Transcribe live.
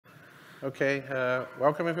Okay,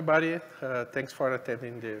 welcome everybody. Thanks for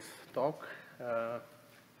attending this talk.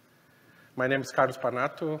 My name is Carlos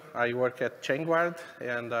Panato. I work at Chainguard,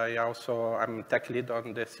 and I'm tech lead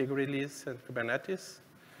on the SIG release and Kubernetes,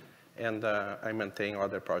 and I maintain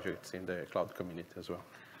other projects in the cloud community as well.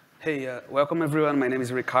 Hey, welcome everyone. My name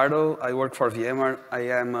is Ricardo. I work for VMware. I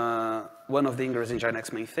am one of the Ingress Engine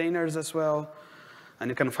X maintainers as well.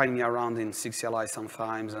 And you can find me around in SIG CLI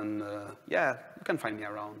sometimes, and yeah, you can find me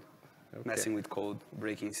around. Okay. Messing with code,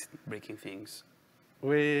 breaking things.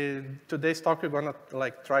 Today's talk, we're gonna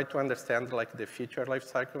try to understand the feature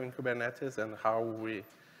lifecycle in Kubernetes and how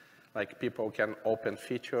people can open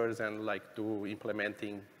features and do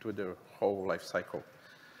implementing to the whole lifecycle.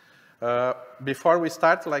 Before we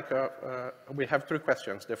start, we have three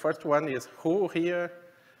questions. The first one is who here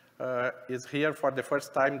is here for the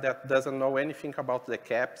first time that doesn't know anything about the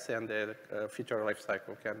caps and the feature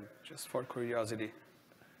lifecycle? Just for curiosity.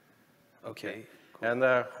 Okay. Cool.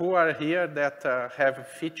 And who are here that have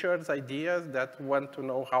features, ideas, that want to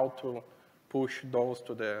know how to push those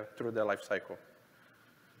through the lifecycle?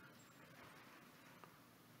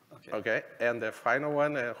 Okay. Okay. And the final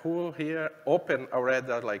one, who here open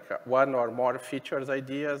already one or more features,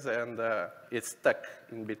 ideas, and it's stuck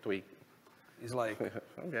in between? It's like,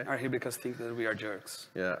 okay. Are here because think that we are jerks.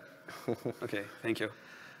 Yeah. Okay. Thank you,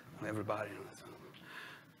 everybody.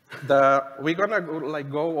 We're gonna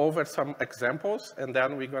go over some examples, and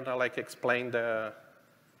then we're gonna explain how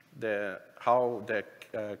the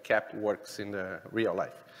cap works in the real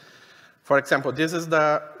life. For example, this is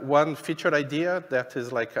the one feature idea that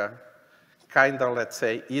is a kind of, let's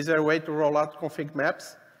say, easier way to roll out config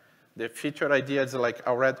maps. The feature idea is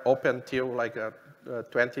already open till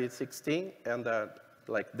 2016, and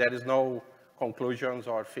there is no conclusions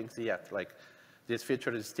or things yet. This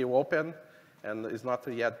feature is still open and is not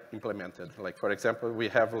yet implemented. For example, we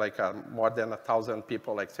have more than 1,000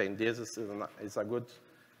 people saying this is a good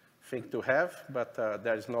thing to have, but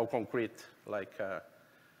there is no concrete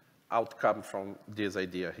outcome from this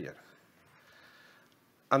idea here.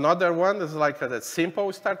 Another one is the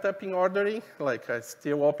simple startup in ordering,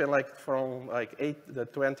 still open from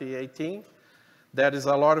 2018. There is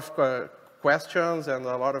a lot of questions and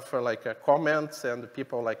a lot of comments, and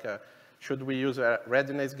people should we use a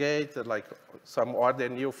readiness gate, some other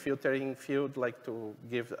new filtering field, to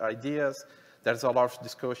give ideas. There's a lot of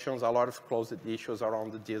discussions, a lot of closed issues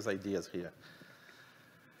around these ideas here.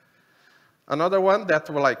 Another one that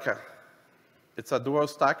it's a dual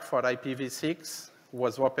stack for IPv6,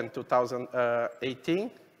 was open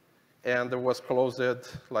 2018, and was closed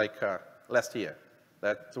last year.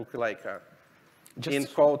 That took in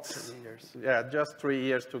quotes, yeah, just 3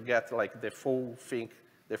 years to get the full thing,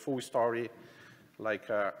 the full story,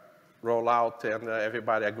 roll out, and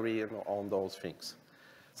everybody agreeing on those things.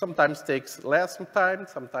 Sometimes takes less time,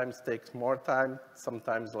 sometimes takes more time,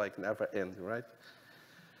 sometimes never end, right?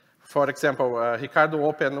 For example, Ricardo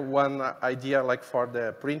opened one idea for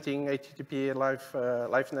the printing HTTP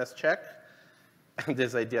liveness check, and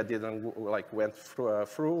this idea didn't went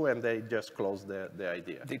through, and they just closed the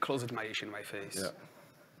idea. They closed my issue in my face. Yeah.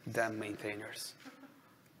 Damn maintainers.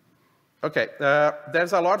 Okay,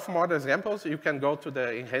 there's a lot of more examples. You can go to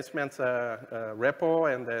the enhancements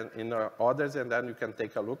repo and then in others, and then you can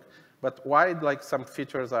take a look. But why some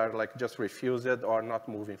features are just refused or not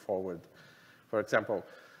moving forward? For example,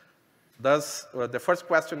 the first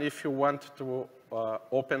question, if you want to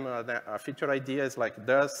open a feature idea, is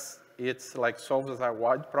does it solves a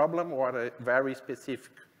wide problem or a very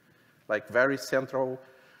specific, very central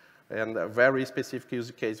and a very specific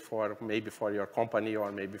use case for maybe for your company or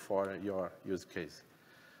maybe for your use case.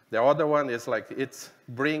 The other one is it's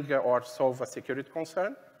bring or solve a security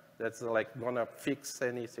concern that's gonna fix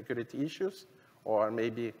any security issues or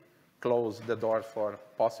maybe close the door for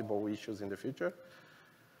possible issues in the future.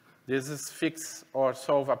 This is fix or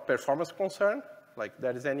solve a performance concern,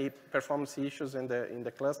 there is any performance issues in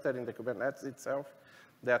the cluster, in the Kubernetes itself,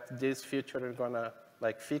 that this feature is gonna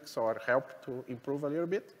fix or help to improve a little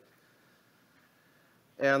bit.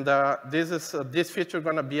 And this feature is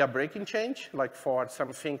going to be a breaking change, for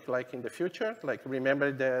something in the future.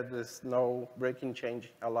 Remember that there's no breaking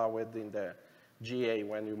change allowed in the GA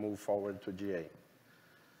when you move forward to GA.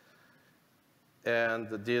 And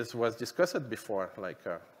this was discussed before,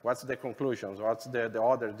 what's the conclusions? What's the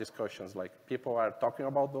other discussions? People are talking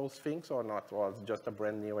about those things or not? Or it's just a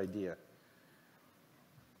brand new idea?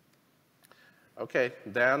 Okay,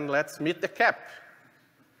 then let's meet the cap.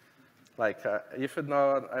 If you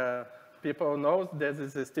know, people know, this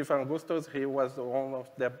is Stephen Augustus. He was one of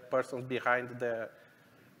the persons behind the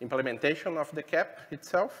implementation of the cap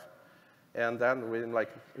itself. And then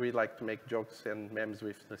we like to make jokes and memes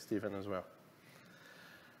with Steven as well.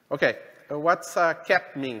 Okay, what's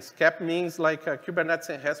KEP means? KEP means like a Kubernetes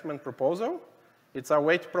enhancement proposal. It's a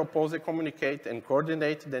way to propose and communicate and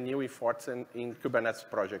coordinate the new efforts in Kubernetes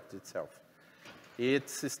project itself.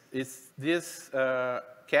 These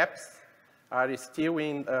KEPs are still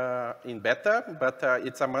in beta, but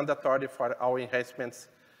it's a mandatory for our enhancements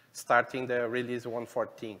starting the release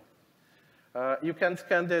 1.14. You can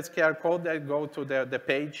scan this QR code and go to the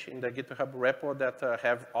page in the GitHub repo that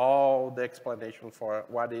have all the explanation for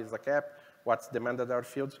what is a KEP, what's the mandatory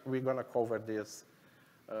fields. We're going to cover this,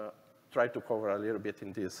 try to cover a little bit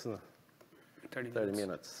in this 30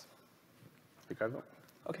 minutes. Ricardo?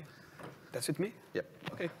 Okay. That's with me? Yep.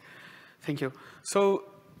 Okay. Thank you. So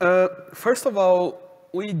first of all,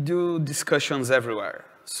 we do discussions everywhere.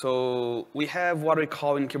 So we have what we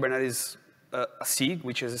call in Kubernetes a SIG,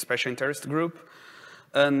 which is a special interest group.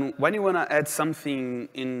 And when you want to add something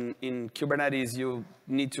in Kubernetes, you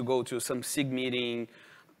need to go to some SIG meeting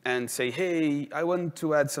and say, hey, I want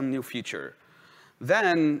to add some new feature.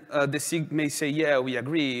 Then the SIG may say, yeah, we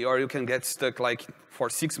agree, or you can get stuck like for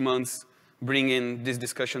 6 months, bring in this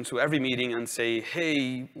discussion to every meeting and say,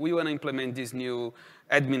 hey, we want to implement this new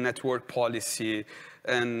admin network policy,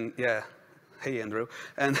 and yeah, hey, Andrew,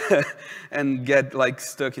 and, and get like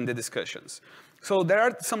stuck in the discussions. So there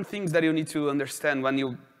are some things that you need to understand when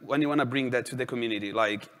you want to bring that to the community.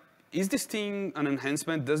 Like, is this thing an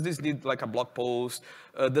enhancement? Does this need like a blog post?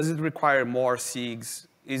 Does it require more SIGs?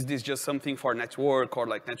 Is this just something for network or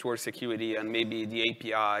like network security and maybe the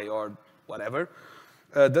API or whatever?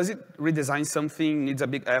 Does it redesign something, needs a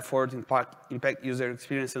big effort, impact user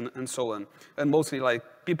experience, and so on? And mostly, like,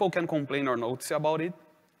 people can complain or notice about it,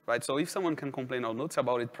 right? So if someone can complain or notice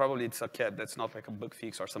about it, probably it's a KEP. That's not like a bug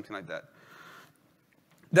fix or something like that.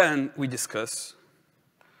 Then we discuss,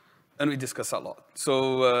 and we discuss a lot.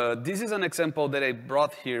 So this is an example that I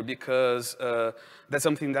brought here because that's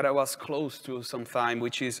something that I was close to sometime,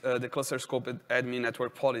 which is the cluster scope admin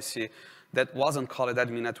network policy. That wasn't called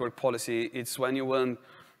admin network policy. It's when you want,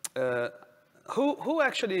 who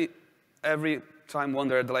actually every time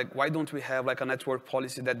wondered, like, why don't we have like a network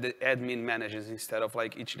policy that the admin manages instead of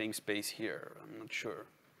like each namespace here? I'm not sure.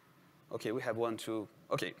 Okay, we have one, two.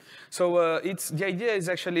 Okay, so the idea is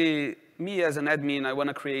actually me as an admin, I want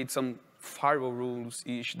to create some firewall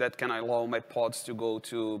rules-ish that can allow my pods to go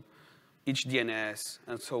to each DNS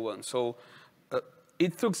and so on. So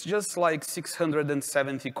it took just like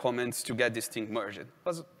 670 comments to get this thing merged. It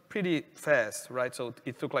was pretty fast, right? So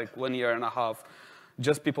it took like 1.5 years,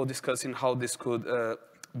 just people discussing how this could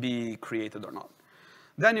be created or not.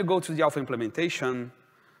 Then you go to the alpha implementation,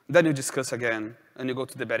 then you discuss again, and you go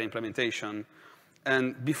to the beta implementation.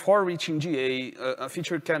 And before reaching GA, a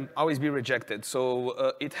feature can always be rejected.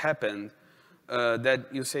 So it happened that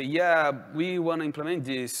you say, yeah, we want to implement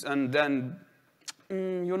this, and then,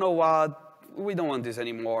 you know what? We don't want this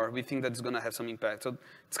anymore. We think that's going to have some impact. So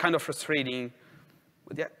it's kind of frustrating,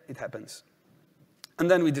 but yeah, it happens.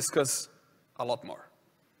 And then we discuss a lot more,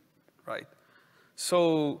 right?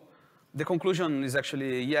 So the conclusion is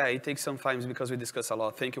actually, yeah, it takes some time because we discuss a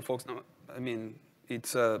lot. Thank you, folks. No, I mean,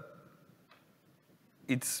 it's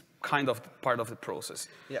kind of part of the process.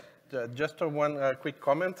 Yeah, just one quick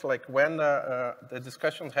comment. Like when the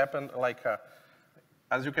discussions happen, like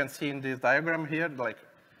as you can see in this diagram here, like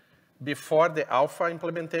before the alpha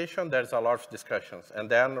implementation, there's a lot of discussions. And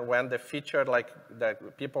then when the feature, like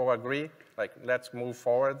that people agree, like let's move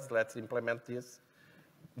forward, let's implement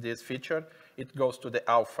this feature, it goes to the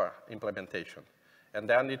alpha implementation. And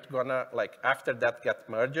then it's gonna, like after that get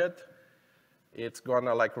merged, it's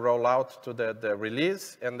gonna like roll out to the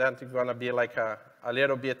release, and then it's gonna be like a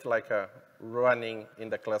little bit like a running in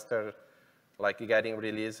the cluster, like getting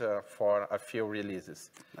released for a few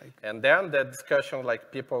releases. And then the discussion,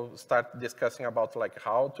 like people start discussing about like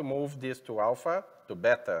how to move this to alpha, to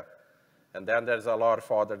beta. And then there's a lot of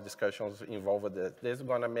other discussions involved. This is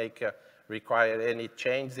gonna require any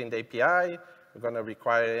change in the API, we're gonna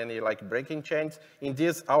require any like breaking change. In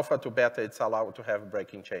this alpha to beta, it's allowed to have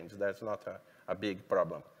breaking change. That's not a big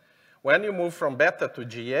problem. When you move from beta to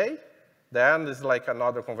GA, then it's like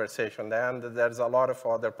another conversation. Then there's a lot of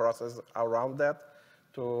other processes around that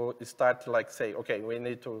to start like say, okay, we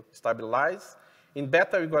need to stabilize. In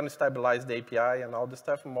beta, we're going to stabilize the API and all the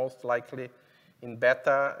stuff. Most likely in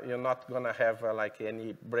beta, you're not going to have like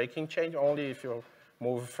any breaking change, only if you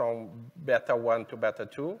move from beta 1 to beta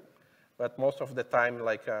 2. But most of the time,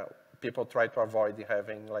 like people try to avoid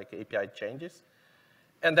having like API changes.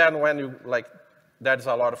 And then when you like, there's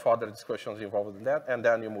a lot of other discussions involved in that, and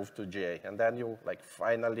then you move to GA. And then you like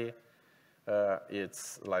finally,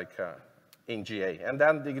 it's like in GA. And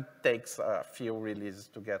then it takes a few releases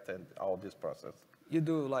to get all this process. You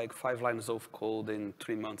do like 5 lines of code in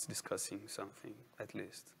 3 months discussing something, at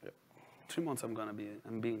least. Yeah. 3 months I'm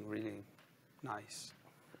being really nice.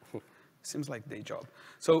 Seems like day job.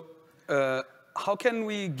 So how can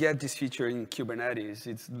we get this feature in Kubernetes?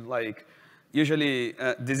 It's like, usually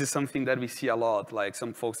this is something that we see a lot. Like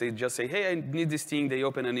some folks, they just say, hey, I need this thing. They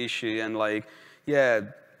open an issue and like, yeah,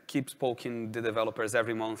 keeps poking the developers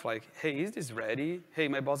every month. Like, hey, is this ready? Hey,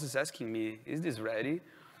 my boss is asking me, is this ready?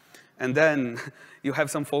 And then you have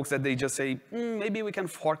some folks that they just say, maybe we can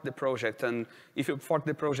fork the project. And if you fork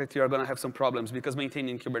the project, you're going to have some problems because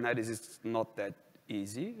maintaining Kubernetes is not that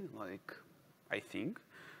easy, like, I think.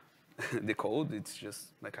 The code, it's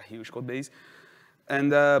just like a huge code base.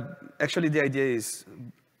 And actually, the idea is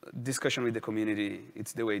discussion with the community.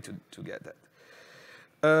 It's the way to get that.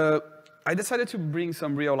 I decided to bring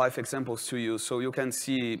some real-life examples to you so you can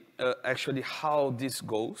see actually how this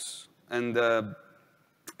goes and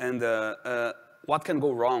what can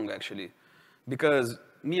go wrong, actually. Because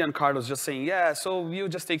me and Carlos just saying, yeah, so you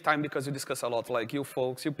just take time because you discuss a lot. Like you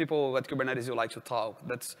folks, you people at Kubernetes, you like to talk.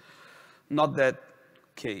 That's not that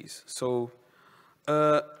case. So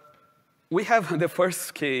we have the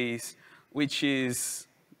first case, which is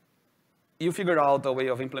you figure out a way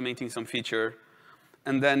of implementing some feature,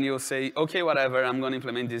 and then you'll say, OK, whatever, I'm going to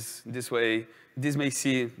implement this way. This may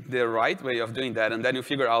see the right way of doing that, and then you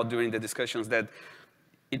figure out during the discussions that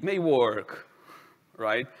it may work,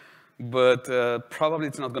 right? But probably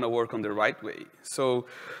it's not going to work on the right way. So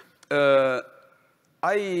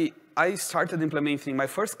I started implementing, my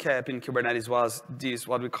first cap in Kubernetes was this,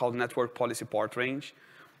 what we call network policy port range,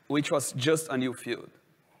 which was just a new field.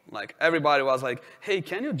 Like everybody was like, hey,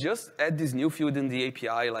 can you just add this new field in the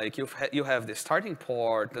API? Like you have the starting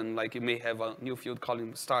port, and like you may have a new field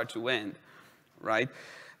calling start to end, right?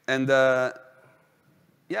 And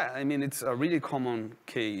yeah, I mean, it's a really common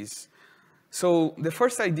case. So the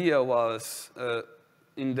first idea was,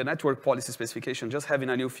 in the network policy specification, just having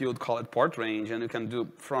a new field called port range, and you can do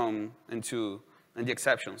from and to, and the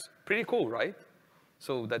exceptions. Pretty cool, right?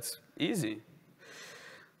 So that's easy.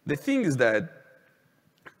 The thing is that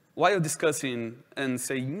while discussing and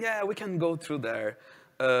saying, yeah, we can go through there,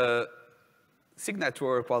 SIG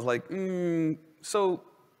network was like, so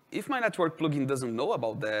if my network plugin doesn't know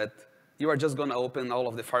about that, you are just going to open all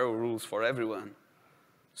of the firewall rules for everyone.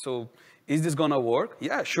 So is this going to work?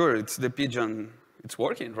 Yeah, sure, it's the pigeon. It's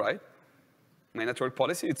working, right? My network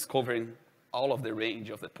policy, it's covering all of the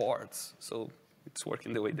range of the ports. So it's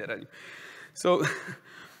working the way that I do. So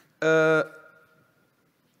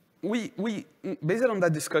based on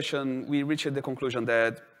that discussion, we reached the conclusion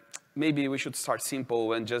that maybe we should start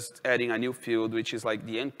simple and just adding a new field, which is like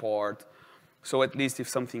the end port. So at least if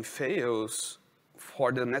something fails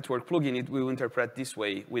for the network plugin, it will interpret this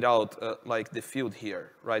way without like the field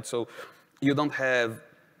here, right? So you don't have,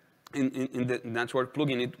 in the network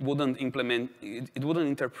plugin, it wouldn't implement, it wouldn't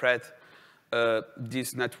interpret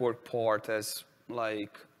this network port as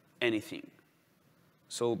like anything.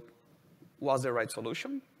 So was the right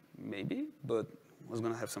solution? Maybe, but was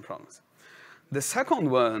going to have some problems. The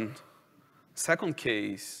second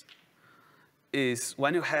case is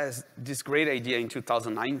when you had this great idea in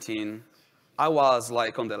 2019, I was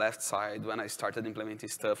like on the left side when I started implementing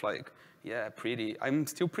stuff like, yeah, pretty. I'm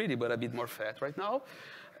still pretty, but a bit more fat right now.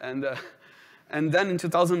 And then in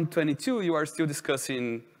 2022, you are still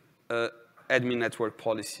discussing admin network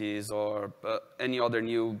policies or any other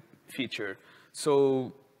new feature.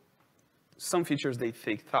 So some features, they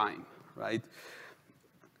take time, right?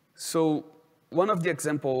 So one of the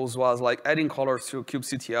examples was like adding colors to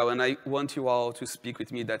kubectl, and I want you all to speak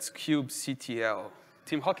with me. That's kubectl.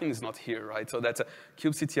 Tim Hawkins is not here, right? So that's a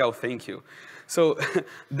kubectl, thank you. So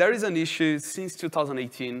there is an issue since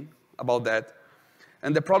 2018 about that.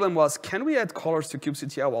 And the problem was, can we add colors to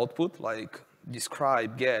kubectl output, like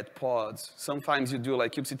describe, get, pods? Sometimes you do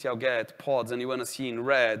like kubectl get, pods, and you want to see in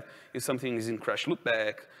red if something is in crash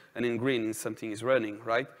loopback, and in green if something is running,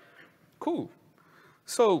 right? Cool.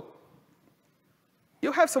 So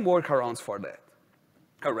you have some workarounds for that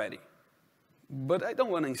already. But I don't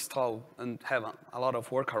want to install and have a lot of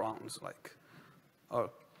workarounds like our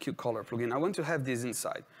kubectl plugin. I want to have this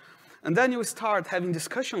inside. And then you start having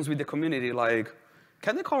discussions with the community like,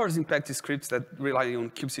 can the colors impact the scripts that rely on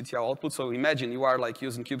kubectl output? So imagine you are like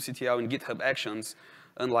using kubectl in GitHub Actions,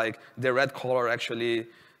 and like the red color actually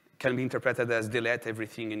can be interpreted as delete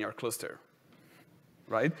everything in your cluster,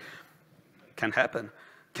 right? Can happen.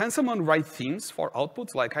 Can someone write themes for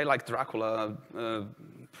outputs? Like I like Dracula,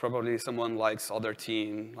 probably someone likes other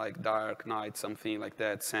theme, like Dark Knight, something like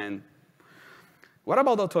that, Sand. What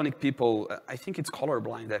about daltonic people? I think it's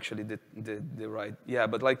colorblind, actually, the right. Yeah,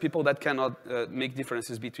 but like people that cannot make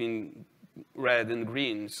differences between red and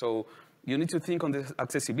green. So you need to think on the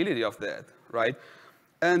accessibility of that, right?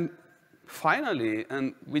 And finally,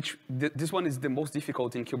 and this one is the most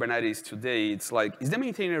difficult in Kubernetes today, it's like, is the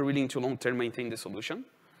maintainer willing to long-term maintain the solution?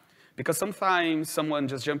 Because sometimes someone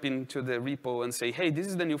just jump into the repo and say, hey, this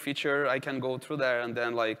is the new feature, I can go through there, and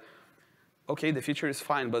then like, okay, the feature is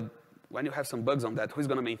fine, but when you have some bugs on that, who's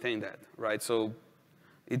gonna maintain that, right? So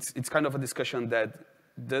it's kind of a discussion that,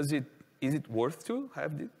 is it worth to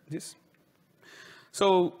have this?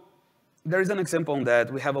 So there is an example on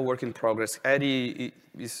that. We have a work in progress. Eddie,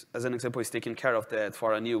 as an example, is taking care of that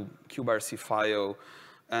for a new kuberc file,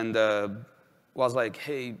 and was like,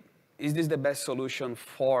 hey, is this the best solution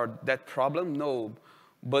for that problem? No,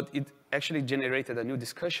 but it actually generated a new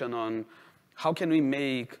discussion on how can we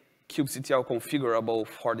make kubectl configurable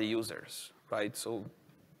for the users, right? So,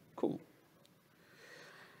 cool.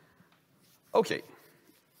 Okay,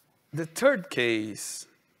 the third case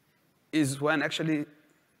is when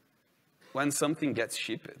something gets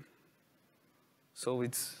shipped. So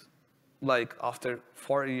it's like after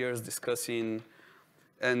 4 years discussing,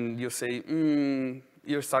 and you say,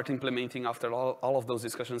 you start implementing after all of those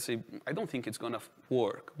discussions, say, I don't think it's gonna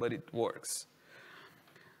work, but it works.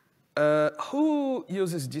 Who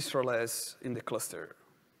uses distroless in the cluster?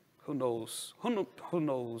 Who knows? Who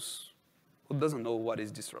doesn't know what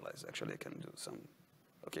is distroless? Actually, I can do some.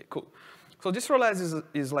 Okay, cool. So distroless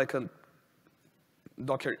is like a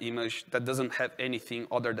Docker image that doesn't have anything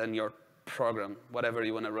other than your program, whatever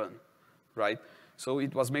you want to run, right? So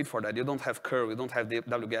it was made for that. You don't have curl, you don't have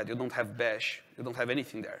wget, you don't have bash, you don't have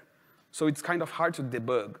anything there. So it's kind of hard to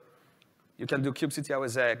debug. You can do kubectl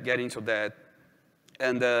exec, get into that,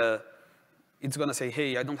 and it's going to say,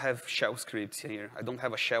 hey, I don't have shell scripts here. I don't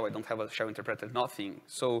have a shell. I don't have a shell interpreter, nothing.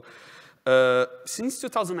 So since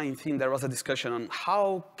 2019, there was a discussion on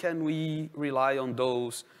how can we rely on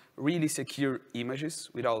those really secure images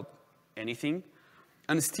without anything.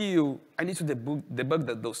 And still, I need to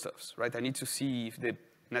debug those stuffs, right? I need to see if the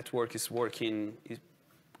network is working.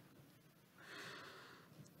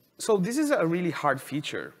 So this is a really hard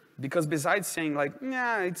feature, because besides saying like,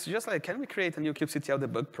 yeah, it's just like, can we create a new kubectl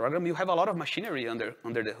debug program? You have a lot of machinery under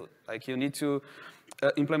the hood. Like you need to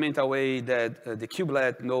implement a way that the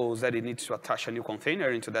kubelet knows that it needs to attach a new container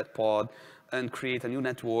into that pod and create a new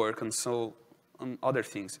network and so on other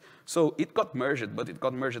things. So it got merged, but it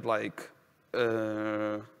got merged like,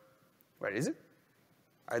 where is it?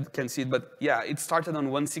 I can't see it, but yeah, it started on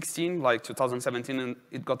 1.16, like 2017, and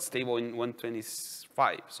it got stable in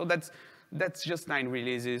 1.25. So that's just 9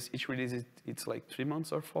 releases. Each release, it's like 3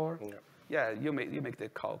 months or 4. Yeah, yeah, you make the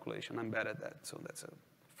calculation. I'm bad at that, so that's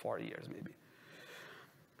 4 years maybe.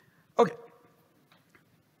 Okay,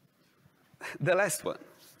 the last one,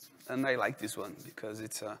 and I like this one because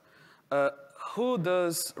it's who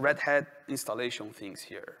does Red Hat installation things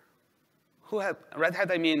here? Who have Red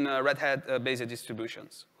Hat? I mean Red Hat based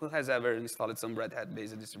distributions. Who has ever installed some Red Hat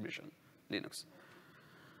based distribution, Linux?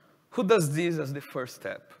 Who does this as the first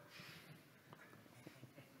step?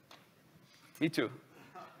 Me too.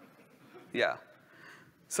 Yeah.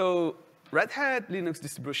 So Red Hat Linux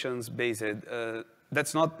distributions based,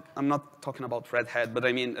 I'm not talking about Red Hat, but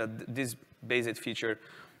I mean this based feature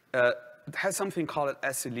has something called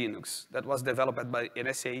SE Linux that was developed by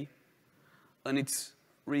NSA, and it's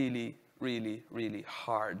really, really, really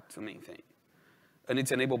hard to maintain. And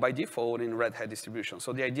it's enabled by default in Red Hat distribution.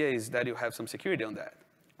 So the idea is that you have some security on that,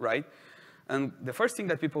 right? And the first thing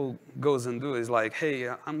that people goes and do is like, hey,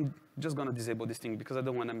 I'm just going to disable this thing because I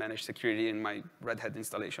don't want to manage security in my Red Hat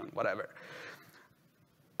installation, whatever.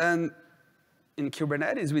 And in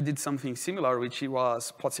Kubernetes, we did something similar, which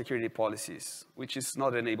was pod security policies, which is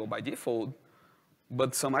not enabled by default,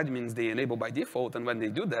 but some admins, they enable by default. And when they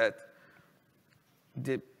do that,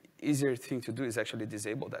 the easier thing to do is actually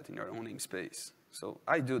disable that in your own namespace. So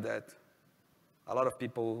I do that. A lot of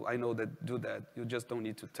people I know that do that. You just don't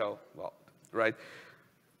need to tell, well, right?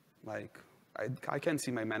 Like, I can't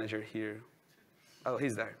see my manager here. Oh,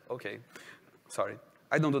 he's there. OK. Sorry.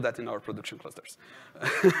 I don't do that in our production clusters.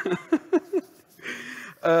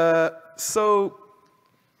 So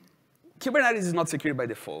Kubernetes is not secure by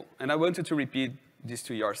default. And I want you to repeat this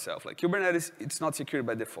to yourself. Like Kubernetes, it's not secure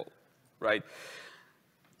by default, right?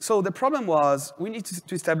 So the problem was we need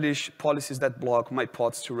to establish policies that block my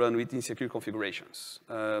pods to run with insecure configurations.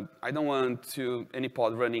 I don't want any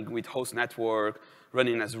pod running with host network,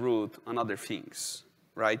 running as root, and other things,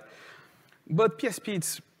 right? But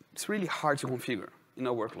PSP, it's really hard to configure in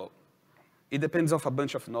a workload. It depends on a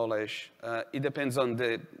bunch of knowledge. It depends on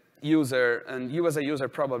the user, and you as a user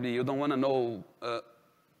probably, you don't want to know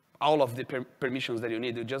all of the permissions that you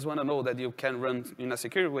need. You just want to know that you can run in a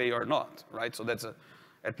secure way or not, right? So that's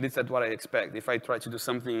at least that's what I expect. If I try to do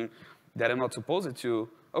something that I'm not supposed to,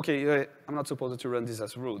 okay, I'm not supposed to run this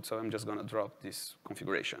as root, so I'm just going to drop this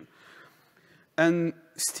configuration. And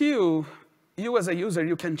still, you as a user,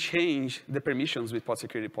 you can change the permissions with pod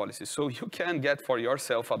security policies. So you can get for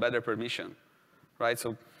yourself a better permission, right?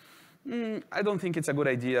 So I don't think it's a good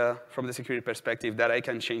idea from the security perspective that I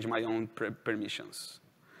can change my own permissions.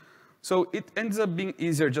 So it ends up being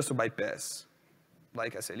easier just to bypass,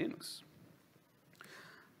 like SE Linux.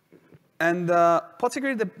 And pod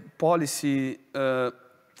security policy,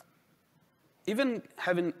 even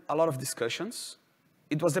having a lot of discussions,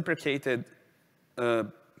 it was deprecated,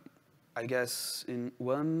 I guess, in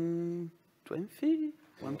 120,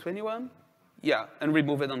 121? Yeah, and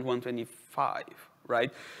removed on 125,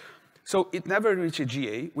 right? So it never reached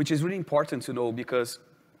GA, which is really important to know because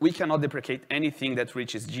we cannot deprecate anything that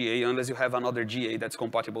reaches GA unless you have another GA that's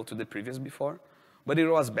compatible to the previous before. But it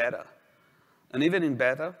was beta. And even in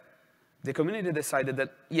beta, the community decided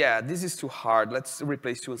that, yeah, this is too hard. Let's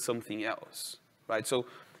replace it with something else, right? So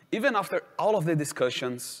even after all of the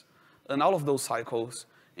discussions and all of those cycles,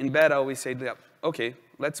 in beta, we said, yeah, OK,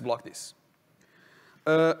 let's block this.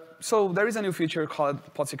 So there is a new feature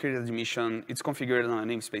called pod security admission. It's configured on a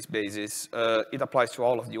namespace basis. It applies to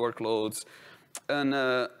all of the workloads. And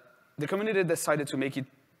the community decided to make it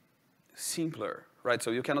simpler, right?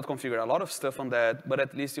 So you cannot configure a lot of stuff on that, but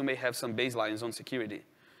at least you may have some baselines on security.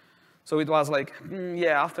 So it was like,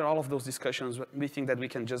 yeah, after all of those discussions, we think that we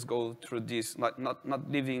can just go through this, not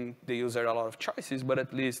leaving the user a lot of choices, but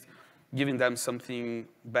at least giving them something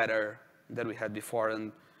better than we had before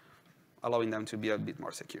and allowing them to be a bit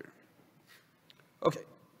more secure. OK.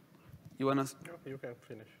 You want to? You can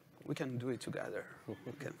finish. We can do it together. We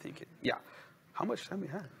can think it. Yeah. How much time we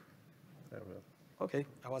have? OK.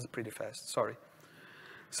 I was pretty fast. Sorry.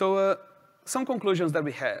 So some conclusions that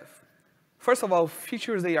we have. First of all,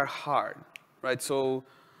 features, they are hard, right? So,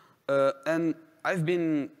 and I've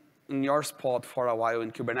been in your spot for a while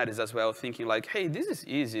in Kubernetes as well, thinking like, hey, this is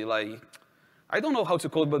easy. Like, I don't know how to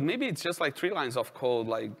code, but maybe it's just like 3 lines of code.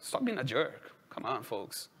 Like, stop being a jerk. Come on,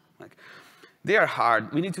 folks. Like, they are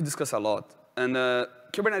hard. We need to discuss a lot. And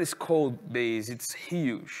Kubernetes code base, it's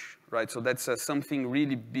huge, right? So that's something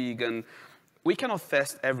really big. And we cannot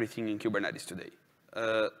test everything in Kubernetes today.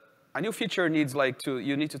 A new feature needs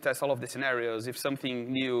you need to test all of the scenarios. If something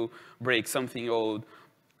new breaks something old,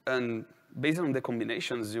 and based on the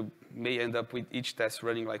combinations, you may end up with each test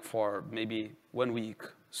running like for maybe 1 week.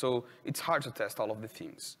 So it's hard to test all of the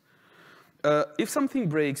things. If something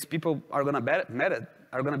breaks, people are gonna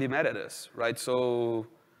be mad at us, right? So,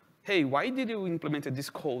 hey, why did you implement this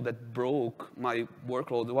code that broke my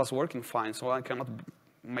workload? It was working fine, so I cannot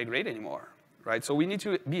migrate anymore, right? So we need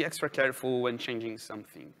to be extra careful when changing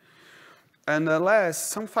something. And last,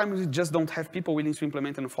 sometimes we just don't have people willing to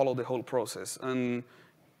implement and follow the whole process. And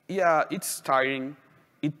yeah, it's tiring.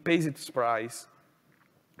 It pays its price.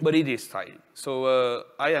 But it is tiring. So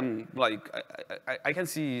I am like, I can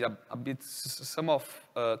see a bit some of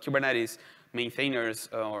Kubernetes maintainers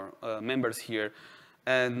or members here.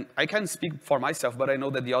 And I can speak for myself, but I know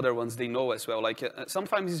that the other ones, they know as well. Like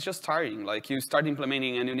sometimes it's just tiring. Like you start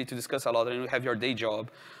implementing and you need to discuss a lot and you have your day job.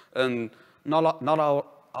 And not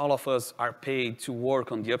all of us are paid to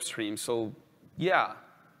work on the upstream. So yeah,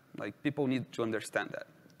 like people need to understand that.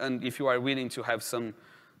 And if you are willing to have some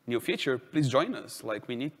new feature, please join us. Like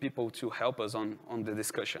we need people to help us on the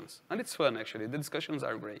discussions. And it's fun, actually. The discussions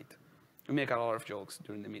are great. We make a lot of jokes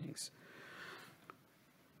during the meetings.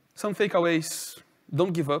 Some takeaways,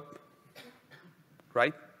 don't give up,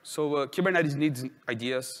 right? So Kubernetes needs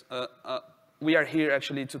ideas. We are here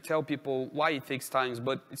actually to tell people why it takes time,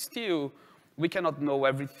 but still, we cannot know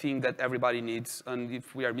everything that everybody needs. And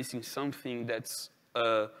if we are missing something that's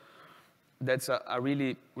a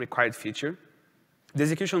really required feature. The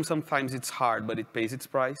execution, sometimes it's hard, but it pays its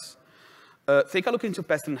price. Take a look into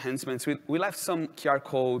past enhancements. We left some QR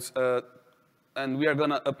codes, and we are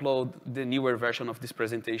going to upload the newer version of this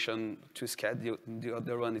presentation to SCAD. The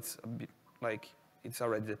other one, it's a bit like it's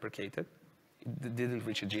already deprecated. It didn't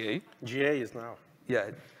reach a GA. GA is now.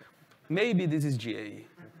 Yeah. Maybe this is GA.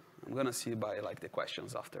 I'm going to see by like the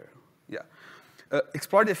questions after. Yeah.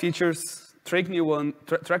 Explore the features. Track new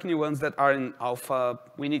ones that are in alpha.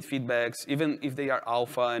 We need feedbacks. Even if they are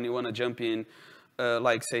alpha and you want to jump in,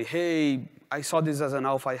 like say, hey, I saw this as an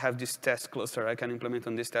alpha. I have this test cluster. I can implement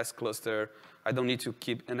on this test cluster. I don't need to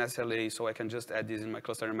keep an SLA, so I can just add this in my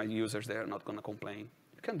cluster, and my users, they are not going to complain.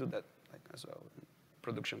 You can do that like, as well in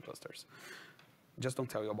production clusters. just don't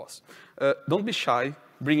tell your boss. Don't be shy.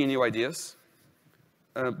 Bring in new ideas.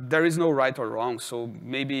 There is no right or wrong. So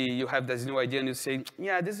maybe you have this new idea and you say,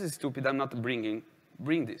 yeah, this is stupid. I'm not bring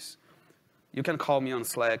this. You can call me on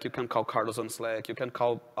Slack. You can call Carlos on Slack. You can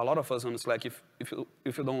call a lot of us on Slack if you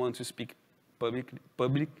don't want to speak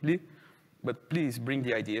publicly. But please bring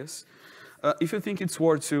the ideas. If you think it's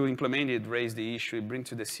worth to implement it, raise the issue, bring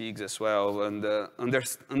to the SIGs as well, and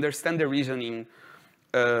understand the reasoning.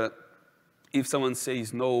 If someone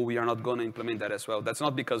says, no, we are not going to implement that as well, that's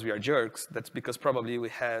not because we are jerks. That's because probably we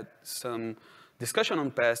had some discussion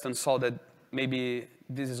on past and saw that maybe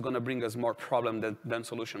this is going to bring us more problem than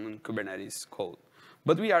solution in Kubernetes code.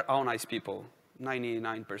 But we are all nice people,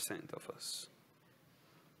 99% of us.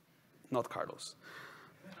 Not Carlos.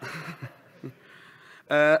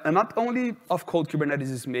 And not only of code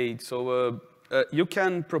Kubernetes is made, so you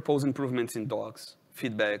can propose improvements in docs,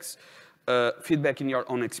 feedbacks, feedback in your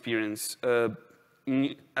own experience.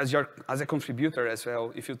 As a contributor as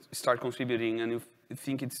well, if you start contributing and you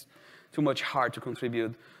think it's too much hard to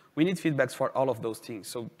contribute, we need feedbacks for all of those things.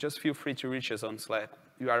 So just feel free to reach us on Slack.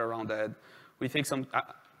 You are around that. We take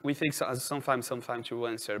sometimes some time to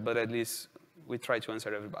answer, but at least we try to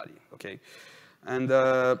answer everybody, okay? And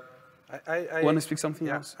I want to speak something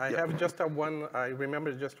else? I have just I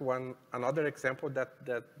remember just another example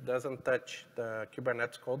that doesn't touch the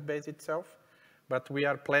Kubernetes code base itself, but we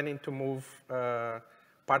are planning to move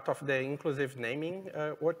part of the inclusive naming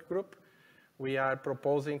work group. We are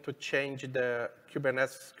proposing to change the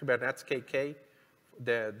Kubernetes KK,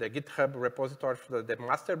 the GitHub repository for the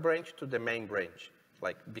master branch to the main branch,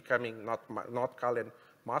 like becoming not called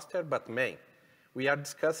master, but main. We are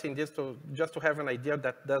discussing this just to have an idea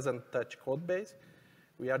that doesn't touch code base.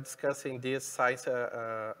 We are discussing this since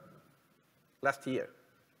last year,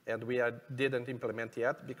 and we didn't implement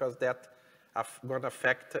yet because that going to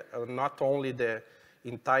affect not only the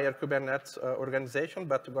entire Kubernetes organization,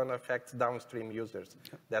 but going to affect downstream users,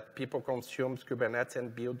 that people consume Kubernetes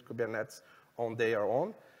and build Kubernetes on their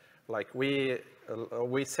own. Like we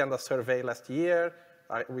sent a survey last year.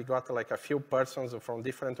 We got like a few persons from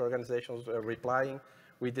different organizations replying.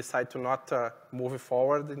 We decided to not move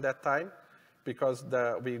forward in that time because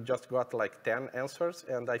we just got like 10 answers,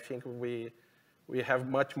 and I think we have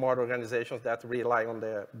much more organizations that rely on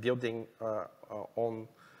the building on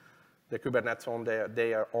the Kubernetes on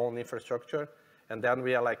their own infrastructure. And then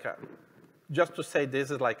we are like, just to say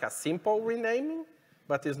this is like a simple renaming,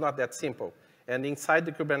 but it's not that simple. And inside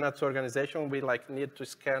the Kubernetes organization, we like need to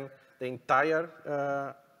scan the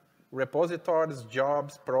entire repositories,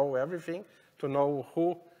 jobs, pro, everything, to know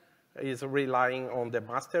who is relying on the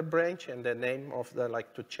master branch and the name of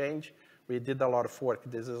to change. We did a lot of work.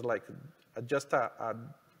 This is like just a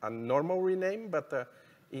normal rename, but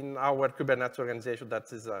in our Kubernetes organization,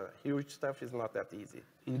 that is a huge stuff. It's not that easy.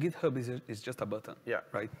 In GitHub, it's just a button,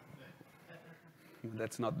 right?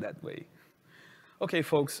 That's not that way. Okay,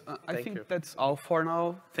 folks, I think that's all for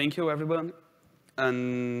now. Thank you, everyone.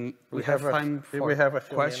 And we have time for we have a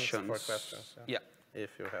few questions. Minutes for questions. Yeah.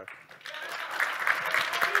 If you have.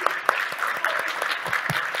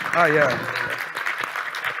 Yeah.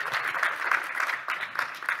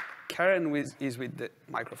 Karen is with the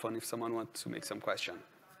microphone if someone wants to make some question.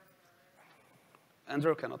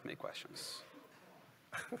 Andrew cannot make questions.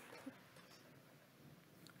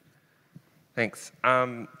 Thanks.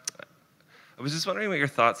 I was just wondering what your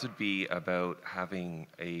thoughts would be about having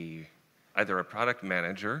either a product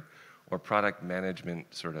manager or product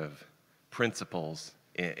management sort of principles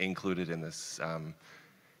included in this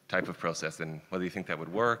type of process, and whether you think that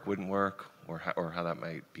would work, wouldn't work, or how that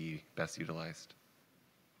might be best utilized.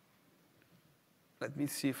 Let me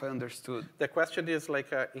see if I understood. The question is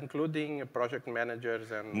like including project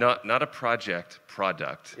managers and... Not a project,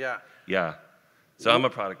 product. Yeah. Yeah. So I'm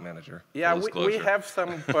a product manager. Yeah, we have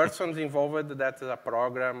some persons involved that is a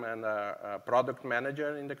program and a product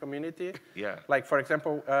manager in the community. Yeah. Like, for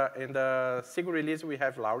example, in the SIG release, we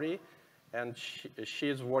have Laurie, and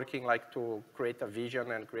she's working like to create a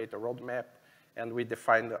vision and create a roadmap, and we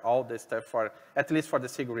defined all this stuff for, at least for the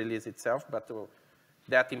SIG release itself, but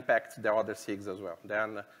that impacts the other SIGs as well.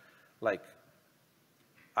 Then, like,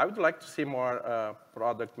 I would like to see more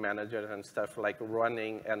product managers and stuff like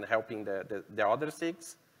running and helping the other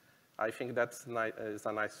SIGs. I think that's is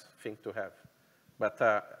a nice thing to have. But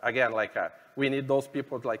again, like we need those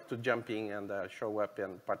people like to jump in and show up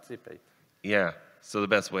and participate. Yeah. So the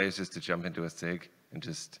best way is just to jump into a SIG and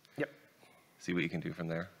just see what you can do from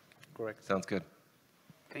there. Correct. Sounds good.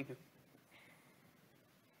 Thank you.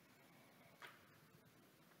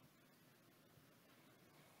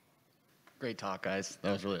 Great talk, guys.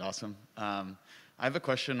 That was really awesome. I have a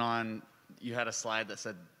question on, you had a slide that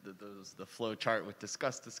said that there was the flow chart with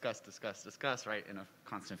discuss, right, in a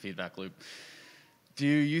constant feedback loop. Do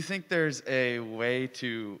you think there's a way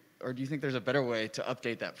to, or do you think there's a better way to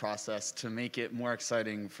update that process to make it more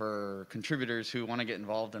exciting for contributors who want to get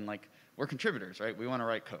involved in, like, we're contributors, right? We want to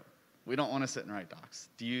write code. We don't want to sit and write docs.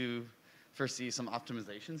 Do you foresee some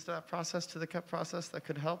optimizations to that process, to the KEP process, that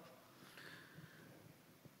could help?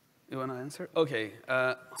 You want to answer? OK.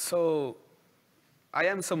 So I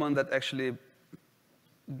am someone that actually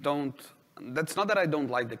that's not that I don't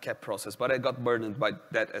like the KEP process, but I got burdened by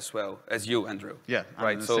that as well, as you, Andrew. Yeah.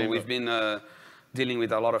 Right. So we've been dealing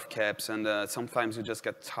with a lot of KEPs, and sometimes you just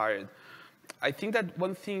get tired. I think that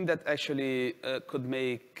one thing that actually could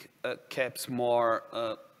make KEPs more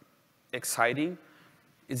exciting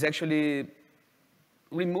is actually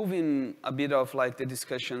removing a bit of like the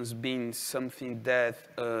discussions being something that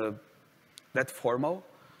that formal,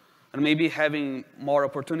 and maybe having more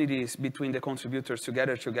opportunities between the contributors to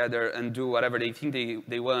gather together and do whatever they think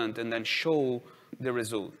they want, and then show the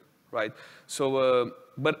result, right? So,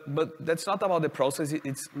 but that's not about the process.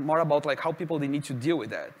 It's more about like how people they need to deal with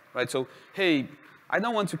that, right? So, hey, I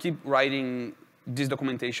don't want to keep writing these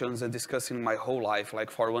documentations and discussing my whole life like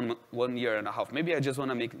for 1 year and a half. Maybe I just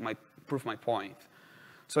want to prove my point.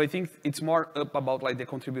 So I think it's more up about like the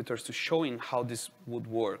contributors to showing how this would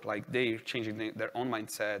work, like they're changing their own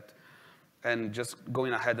mindset and just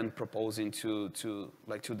going ahead and proposing to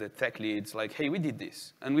the tech leads, like, hey, we did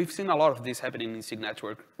this. And we've seen a lot of this happening in SIG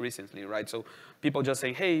Network recently, right? So people just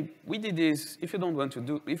saying, hey, we did this. If you don't want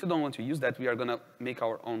to use that, we are gonna make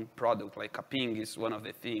our own product. Like cupping is one of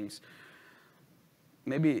the things.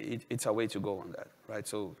 Maybe it's a way to go on that, right?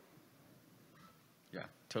 So, yeah,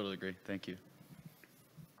 totally agree. Thank you.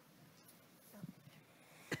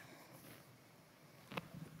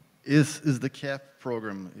 Is the KEP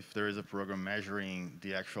program, if there is a program, measuring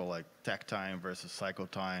the actual like tech time versus cycle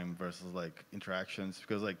time versus like interactions?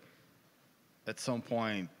 Because like at some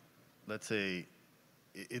point, let's say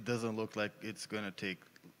it doesn't look like it's going to take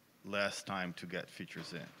less time to get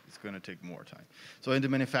features in. It's going to take more time. So in the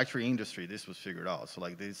manufacturing industry, this was figured out. So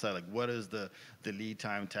like they decide like what is the lead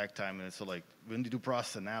time, tech time, and so like when you do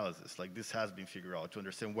process analysis, like this has been figured out to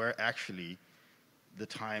understand where actually the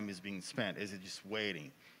time is being spent. Is it just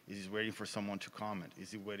waiting? Is it waiting for someone to comment?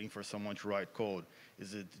 Is it waiting for someone to write code?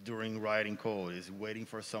 Is it during writing code? Is it waiting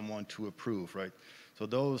for someone to approve, right? So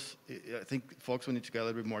those, I think folks will need to get a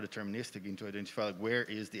little bit more deterministic into identify like where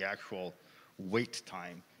is the actual wait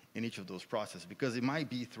time in each of those processes, because it might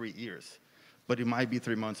be 3 years, but it might be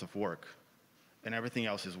 3 months of work, and everything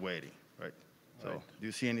else is waiting, right? So do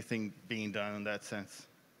you see anything being done in that sense?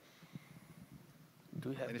 Do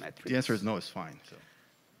we have metrics? The answer is no, it's fine. So.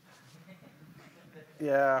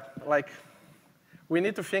 Yeah, like we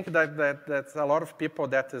need to think that that's a lot of people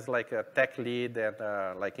that is like a tech lead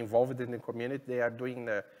and like involved in the community, they are doing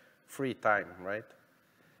the free time, right?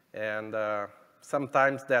 And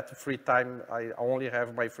sometimes that free time, I only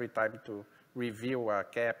have my free time to review a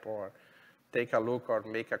KEP or take a look or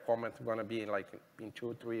make a comment. Going to be in 2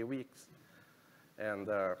 or 3 weeks, and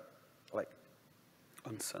like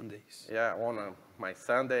on Sundays. Yeah, on my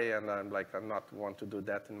Sunday, and I'm like, I'm not want to do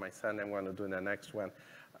that in my Sunday. I'm going to do the next one.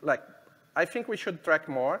 Like, I think we should track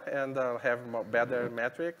more and have better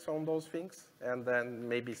metrics on those things, and then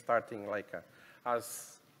maybe starting like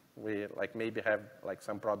as we like maybe have like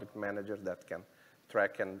some product managers that can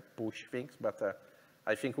track and push things. But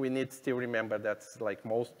I think we need to still remember that like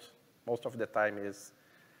most of the time is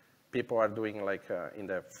people are doing like in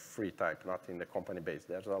the free time, not in the company base.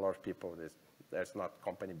 There's a lot of people. There's not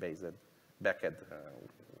company-based backend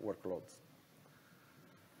workloads.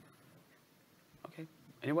 Okay.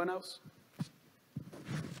 Anyone else?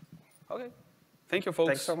 Okay. Thank you, folks.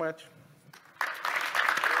 Thanks so much.